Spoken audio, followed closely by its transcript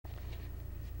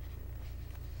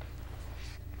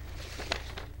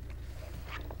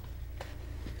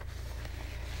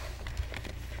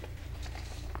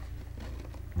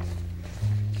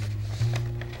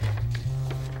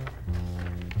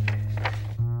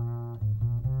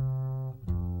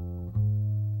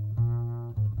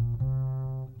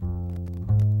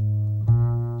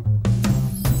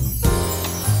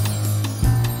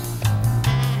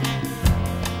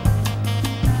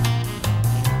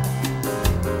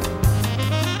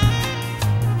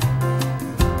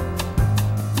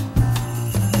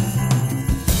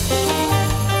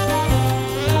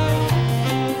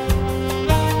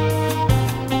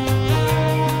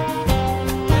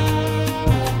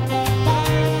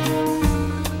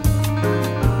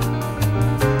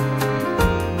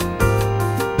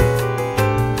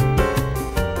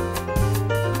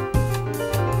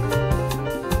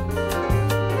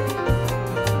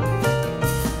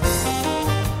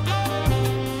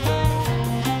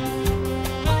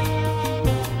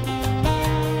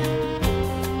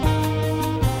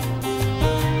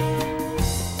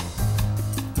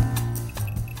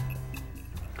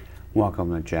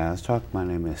Welcome to Jazz Talk. My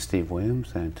name is Steve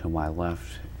Williams, and to my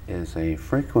left is a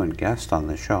frequent guest on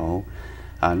the show.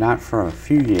 Not for a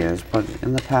few years, but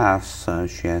in the past,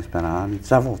 she has been on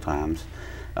several times.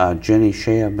 Ginny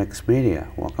Shea of Mixed Media.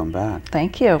 Welcome back.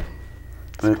 Thank you.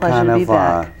 It's We're a pleasure kind to be of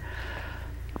back.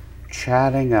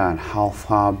 Chatting on how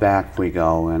far back we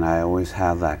go, and I always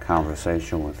have that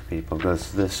conversation with people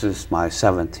because this is my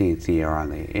 17th year on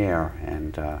the air,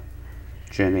 and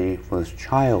Ginny was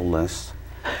childless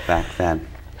back then.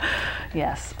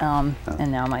 Yes,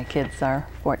 and now my kids are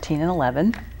 14 and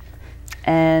 11,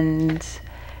 and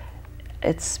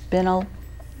it's been a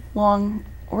long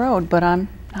road, but I'm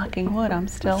knocking wood. I'm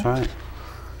still That's right.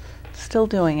 still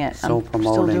doing it. Still I'm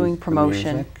promoting still doing the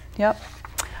promotion. music. Yep.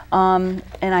 And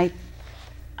I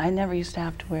never used to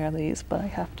have to wear these, but I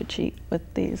have to cheat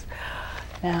with these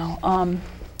now.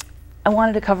 I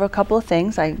wanted to cover a couple of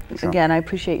things. Again, I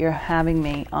appreciate your having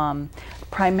me.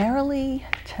 Primarily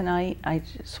tonight, I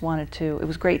just wanted to, it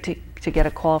was great to get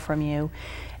a call from you,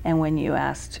 and when you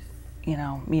asked,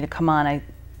 me to come on, I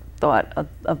thought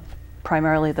of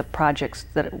primarily the projects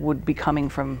that would be coming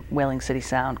from Whaling City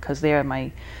Sound, because they're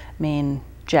my main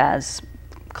jazz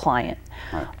client.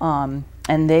 Right.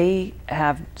 And they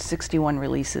have 61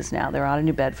 releases now. They're out of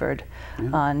New Bedford.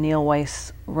 Yeah. Neil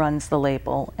Weiss runs the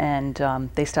label, and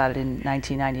they started in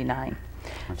 1999.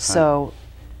 That's so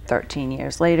right. 13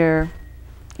 years later,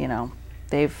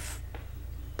 they've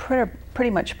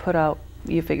pretty much put out,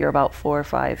 you figure, about 4 or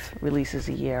 5 releases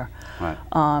a year. Right.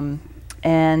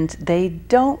 And they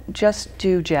don't just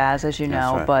do jazz, as you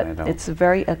know, right, but it's a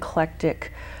very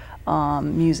eclectic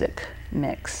music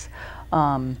mix.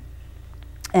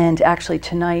 And actually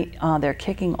tonight they're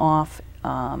kicking off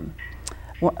a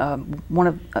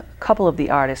couple of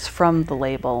the artists from the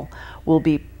label will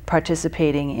be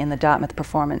participating in the Dartmouth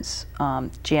Performance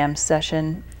Jam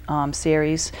Session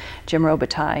series. Jim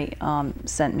Robitaille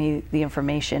sent me the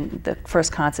information. The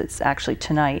first concert's actually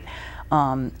tonight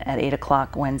at 8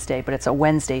 o'clock Wednesday, but it's a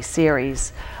Wednesday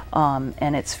series,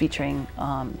 and it's featuring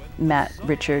Matt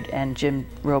Richard and Jim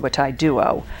Robitaille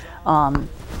duo.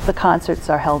 The concerts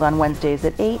are held on Wednesdays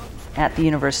at 8 at the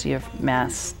University of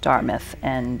Mass, Dartmouth,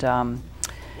 and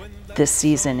this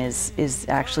season is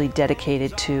actually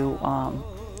dedicated to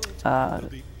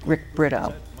Rick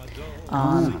Brito.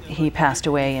 He passed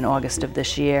away in August of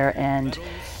this year, and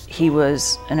he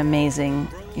was an amazing,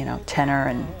 tenor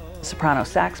and soprano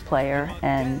sax player,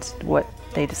 and what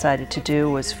they decided to do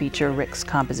was feature Rick's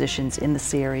compositions in the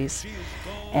series,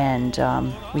 and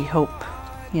we hope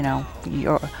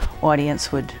your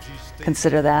audience would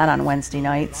consider that on Wednesday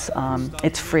nights.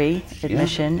 It's free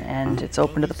admission, yeah. And it's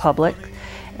open to the public,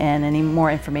 and any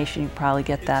more information you probably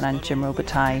get that on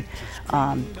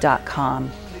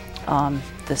jimrobitaille.com.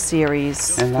 The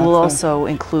series will also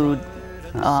include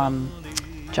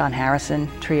John Harrison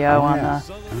Trio on the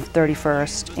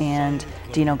 31st, and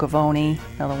Dino Gavoni,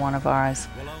 another one of ours,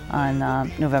 on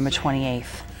November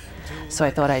 28th. So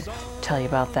I thought I'd tell you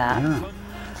about that. Yeah.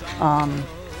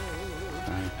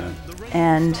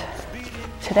 And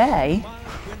today,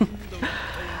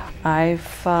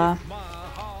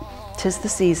 tis the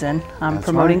season. I'm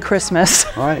promoting right. Christmas.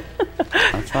 Right,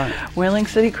 that's right. Whaling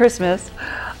City Christmas.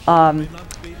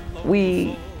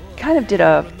 We kind of did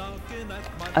a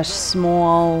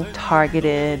small,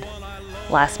 targeted,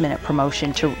 last-minute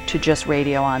promotion to just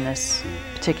radio on this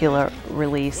particular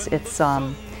release. It's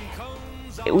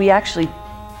we actually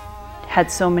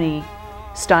had so many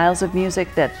styles of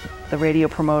music that the radio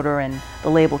promoter and the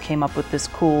label came up with this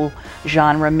cool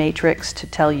genre matrix to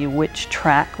tell you which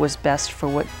track was best for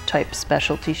what type of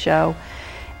specialty show.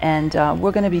 And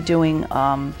we're going to be doing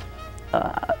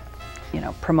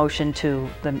promotion to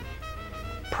the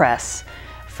press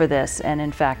for this, and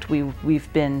in fact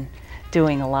we've been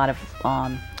doing a lot of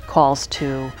calls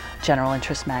to general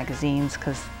interest magazines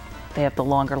because they have the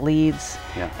longer leads,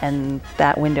 yeah. And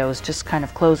that window is just kind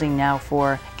of closing now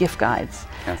for gift guides.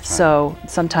 That's so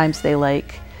right. Sometimes they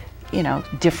like,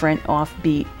 different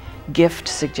offbeat gift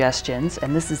suggestions,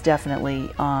 and this is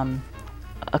definitely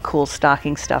a cool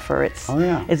stocking stuffer. It's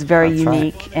it's very That's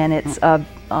unique, right. And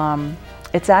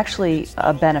it's actually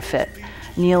a benefit.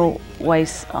 Neil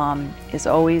Weiss is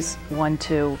always one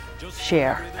to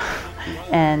share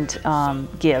and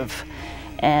give.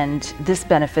 And this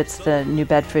benefits the New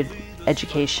Bedford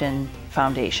Education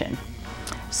Foundation.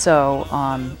 So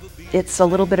it's a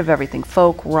little bit of everything: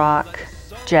 folk, rock,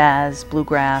 jazz,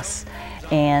 bluegrass,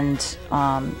 and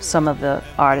some of the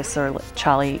artists are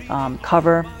Charlie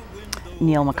Cover,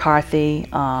 Neil McCarthy,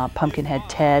 Pumpkinhead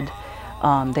Ted.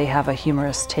 They have a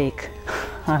humorous take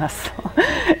on us.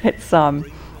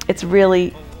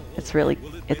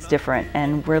 It's different,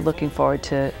 and we're looking forward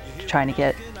to trying to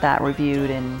get that reviewed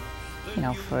and, you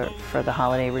know, for the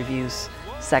holiday reviews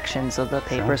sections of the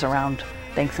papers around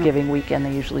Thanksgiving weekend.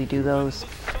 They usually do those.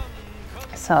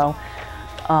 So,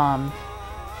 a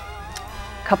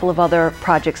couple of other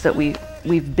projects that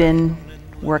we've been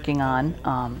working on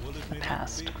the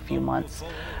past few months.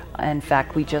 In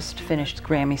fact, we just finished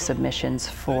Grammy submissions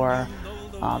for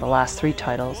the last 3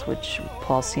 titles, which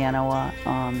Paul Ciano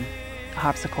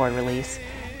harpsichord release,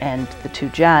 and the 2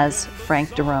 jazz, Frank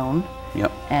Derone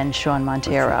and Sean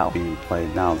Montero. Which is being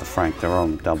played now, the Frank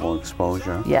Derone double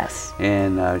exposure. Yes.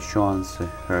 And Sean's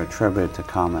her tribute to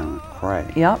Carmen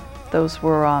McRae. Yep, those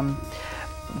were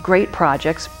great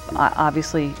projects.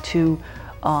 Obviously 2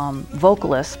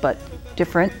 vocalists, but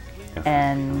different.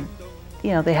 And you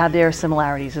know, they had their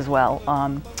similarities as well.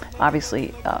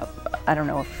 Obviously, I don't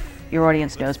know if your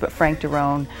audience knows, but Frank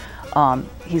Derone,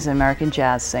 he's an American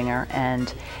jazz singer,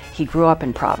 and he grew up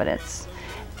in Providence.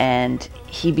 And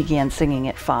he began singing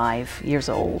at 5 years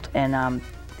old, and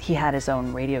he had his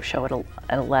own radio show at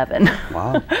 11.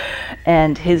 Wow.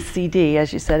 And his CD,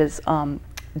 as you said, is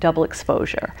double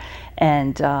exposure.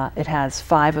 And it has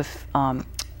 5 of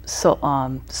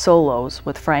solos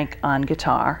with Frank on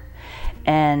guitar.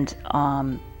 And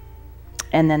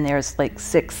then there's like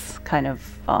 6 kind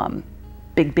of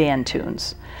big band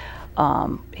tunes.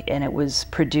 And it was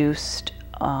produced,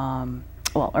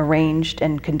 well, arranged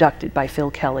and conducted by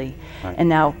Phil Kelly. Right. And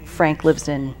now Frank lives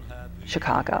in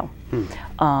Chicago.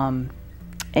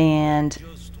 And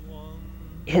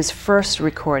his first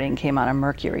recording came out on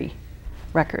Mercury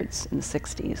Records in the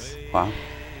 60s. Wow.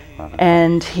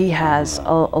 And he has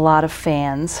a lot of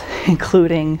fans,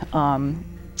 including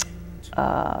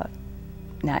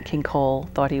Nat King Cole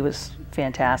thought he was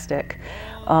fantastic.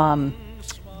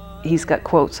 He's got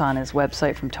quotes on his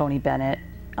website from Tony Bennett.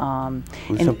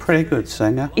 He's a pretty good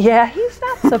singer. Yeah, he's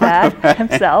not so bad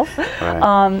himself.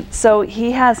 Right. So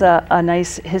he has a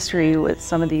nice history with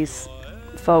some of these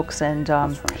folks, and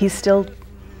he's still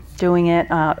doing it.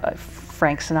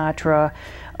 Frank Sinatra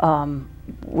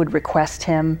would request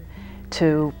him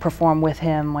to perform with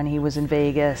him when he was in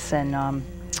Vegas, and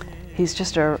he's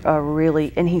just a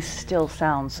really, and he still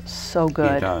sounds so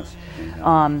good. He does.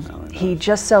 He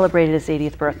just celebrated his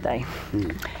 80th birthday,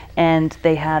 and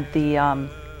they had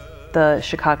the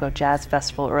Chicago Jazz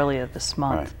Festival earlier this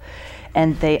month,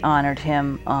 and they honored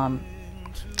him.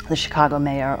 The Chicago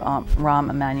mayor, Rahm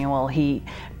Emanuel, he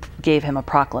gave him a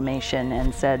proclamation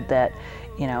and said that,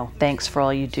 you know, thanks for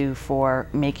all you do for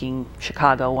making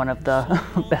Chicago one of the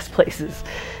best places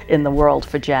in the world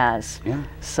for jazz. Yeah.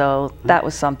 So that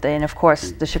was something. And of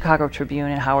course, the Chicago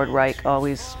Tribune and Howard Reich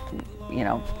always, you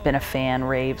know, been a fan,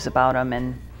 raves about him,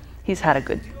 and he's had a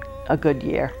good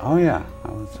year. Oh yeah,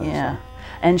 I would say so.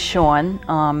 And Sean,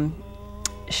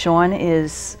 Sean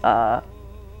is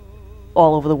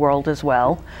all over the world as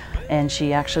well, and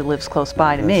she actually lives close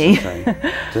by to me.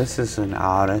 This is an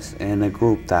artist in a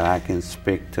group that I can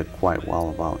speak to quite well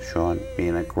about. Sean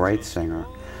being a great singer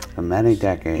for many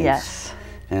decades. Yes.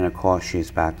 And of course,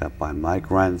 she's backed up by Mike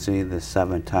Renzi, the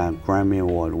 7-time Grammy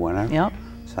Award winner. Yep.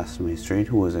 Sesame Street,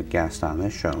 who was a guest on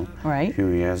this show a few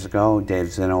years ago. Dave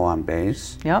Zinno on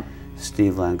bass. Yep.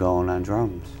 Steve Langone on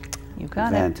drums. You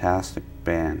got Fantastic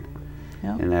band.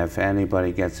 Yep. And if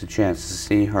anybody gets a chance to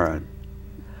see her,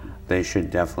 they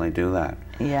should definitely do that.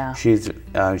 Yeah. She's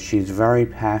very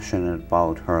passionate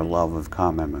about her love of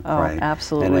Carmen McRae. Oh,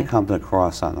 absolutely. And it comes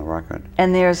across on the record.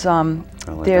 And there's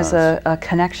really a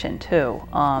connection too.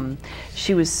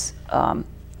 She was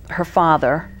her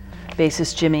father,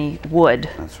 bassist Jimmy Wood.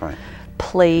 That's right.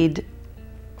 Played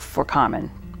for Carmen,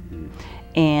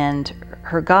 and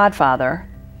her godfather,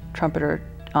 trumpeter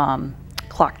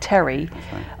Clark Terry,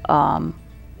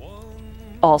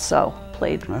 also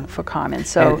played for Carmen.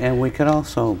 So and we could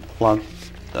also plug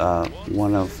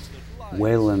one of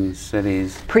Whalen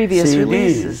City's previous CDs.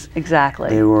 releases. Exactly.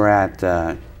 They were at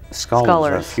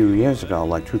Scullers a few years ago,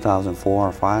 like 2004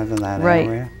 or 5 in that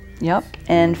area. Yep.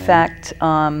 In fact,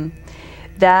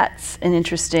 that's an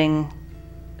interesting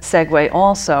segue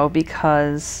also,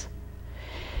 because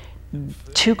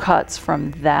 2 cuts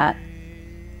from that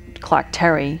Clark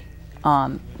Terry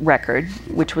record,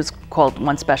 which was called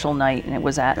One Special Night, and it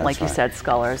was at, like you said,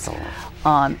 Scullers,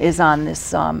 is on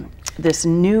this this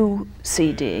new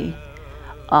CD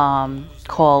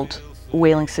called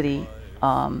Whaling City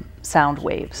Sound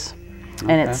Waves.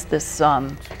 And it's this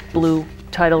blue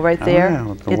title right there.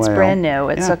 Oh, yeah, it's brand new.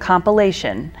 It's a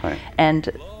compilation. Right. And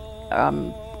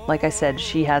like I said,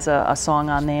 she has a song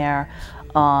on there.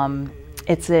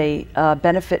 It's a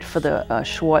benefit for the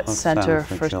Schwartz Center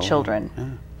for Children. Yeah,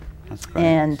 that's great.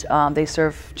 And they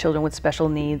serve children with special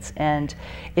needs, and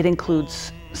it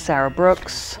includes Sarah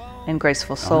Brooks, and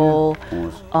Graceful Soul.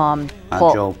 On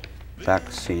Joe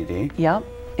Beck's CD. Yep,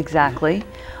 exactly.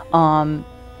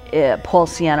 Paul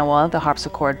Sienna, the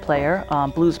harpsichord player,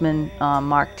 bluesman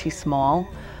Mark T. Small,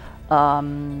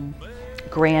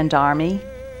 Grand Army.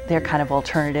 They're kind of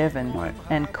alternative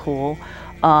and cool.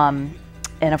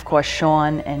 And of course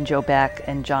Sean and Joe Beck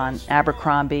and John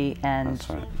Abercrombie and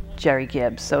Jerry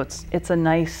Gibbs. So it's a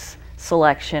nice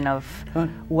selection of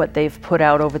what they've put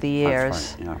out over the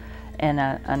years, and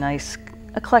a nice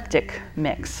eclectic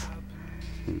mix.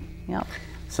 Yep.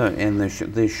 So, and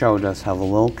the show does have a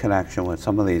little connection with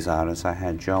some of these artists. I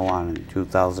had Joe on in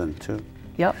 2002.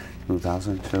 Yep.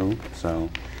 2002. So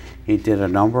he did a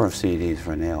number of CDs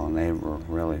for Neil, and they were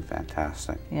really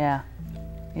fantastic. Yeah.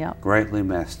 Yep. Greatly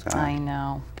missed. I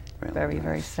know. Really very, missed.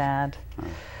 very sad.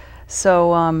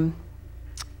 So,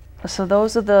 so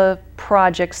those are the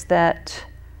projects that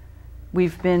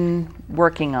we've been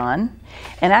working on.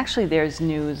 And actually there's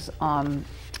news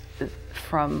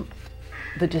from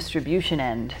the distribution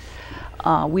end.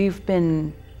 We've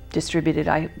been distributed.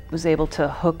 I was able to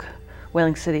hook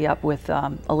Whaling City up with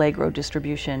Allegro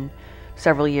distribution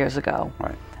several years ago.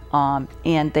 Right.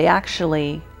 And they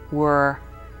actually were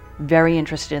very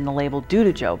interested in the label due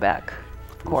to Joe Beck,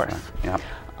 of course. Yep.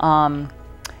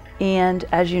 And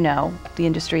as you know, the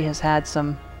industry has had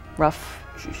some rough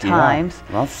times.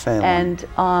 Yeah, rough sailing.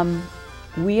 And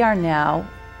we are now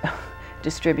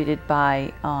distributed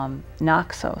by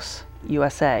Naxos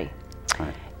USA.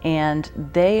 Right. And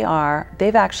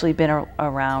they've actually been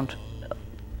around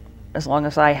as long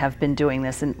as I have been doing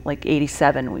this. In like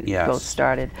 '87 we both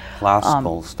started.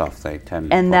 Classical stuff they tend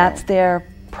to and that's their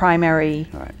primary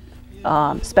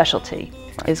specialty,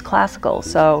 is classical.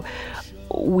 So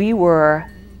we were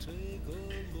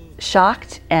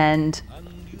shocked and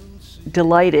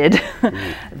delighted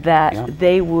that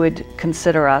they would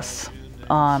consider us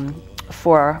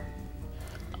for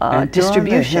and distribution.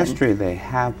 During their history, they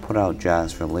have put out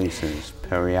jazz releases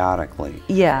periodically.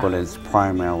 Yeah. But it's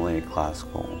primarily a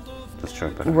classical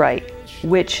distributor. Right,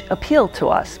 which appealed to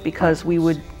us because we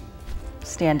would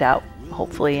stand out,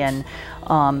 hopefully, and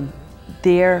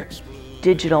their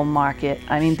digital market,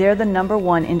 I mean, they're the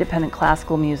 #1 independent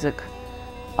classical music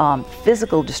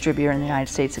physical distributor in the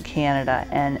United States and Canada,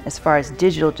 and as far as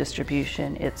digital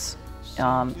distribution, it's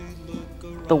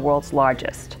the world's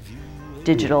largest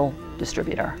digital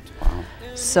distributor. Wow.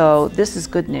 So this is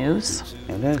good news.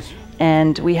 It is.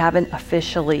 And we haven't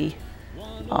officially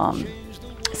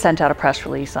sent out a press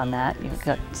release on that. You've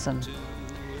got some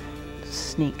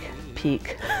sneak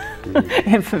peek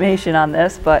information on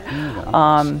this, but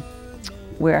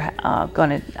we're going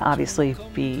to obviously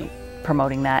be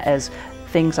promoting that as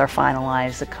things are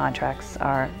finalized, the contracts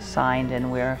are signed,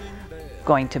 and we're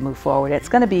going to move forward. It's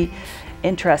going to be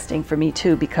interesting for me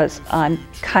too, because I'm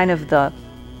kind of the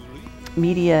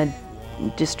media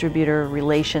distributor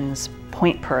relations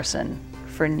point person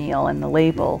for Neil and the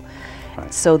label.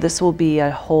 Right. So this will be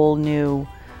a whole new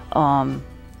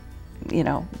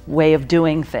way of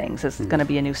doing things. It's going to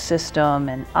be a new system,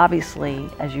 and obviously,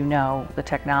 as you know, the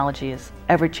technology is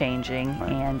ever changing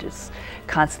and it's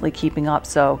constantly keeping up.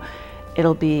 So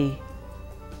it'll be,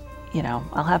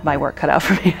 I'll have my work cut out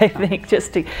for me, I think,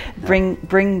 just to bring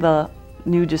the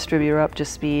new distributor up to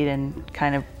speed and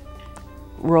kind of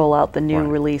roll out the new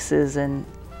releases and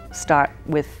start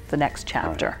with the next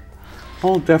chapter.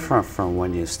 Whole different from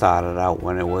when you started out,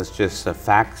 when it was just a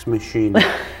fax machine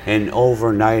and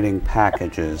overnighting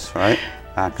packages, right?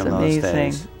 Back in those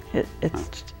days.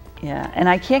 It's yeah, and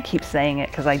I can't keep saying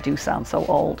it because I do sound so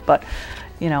old, but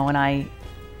when I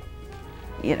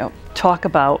talk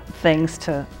about things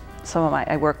to some of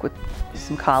I work with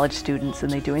some college students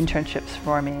and they do internships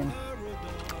for me, and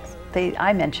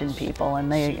I mention people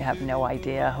and they have no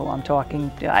idea who I'm talking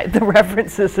to. The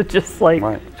references are just like,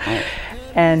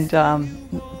 and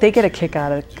they get a kick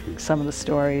out of some of the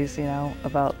stories,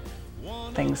 about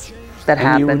things that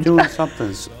happened. And you were doing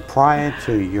something prior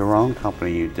to your own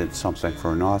company. You did something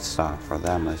for North Star for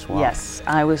them as well. Yes,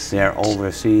 I was. They're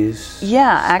overseas.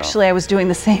 Yeah, actually, I was doing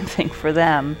the same thing for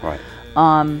them. Right.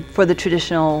 For the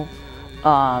traditional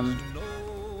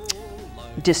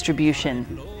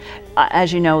distribution.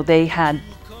 As you know, they had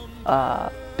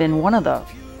been one of the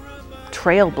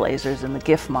trailblazers in the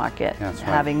gift market.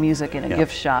 Having music in a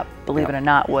gift shop, believe it or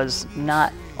not, was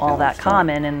not all that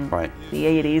common in the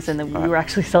 80s, and we were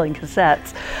actually selling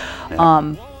cassettes.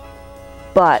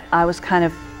 But I was kind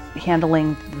of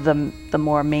handling the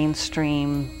more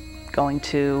mainstream, going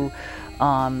to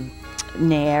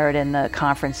NAIRD and the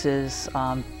conferences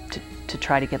to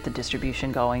try to get the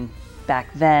distribution going back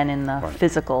then in the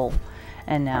physical,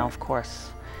 and now of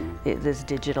course there's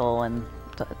digital, and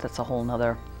that's a whole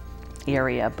nother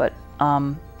area, but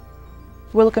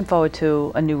we're looking forward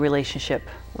to a new relationship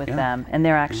with them, and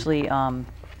they're actually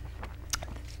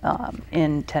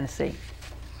in Tennessee.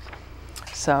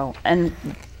 So, and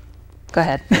go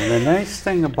ahead. And the nice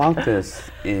thing about this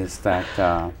is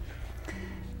that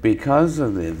because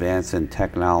of the advance in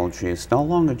technology, it's no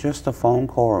longer just a phone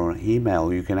call or an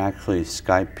email. You can actually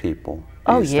Skype people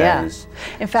these days.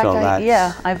 In fact, So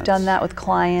I've done that with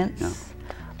clients.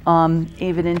 Yeah.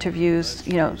 Even interviews,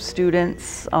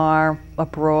 students are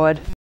abroad.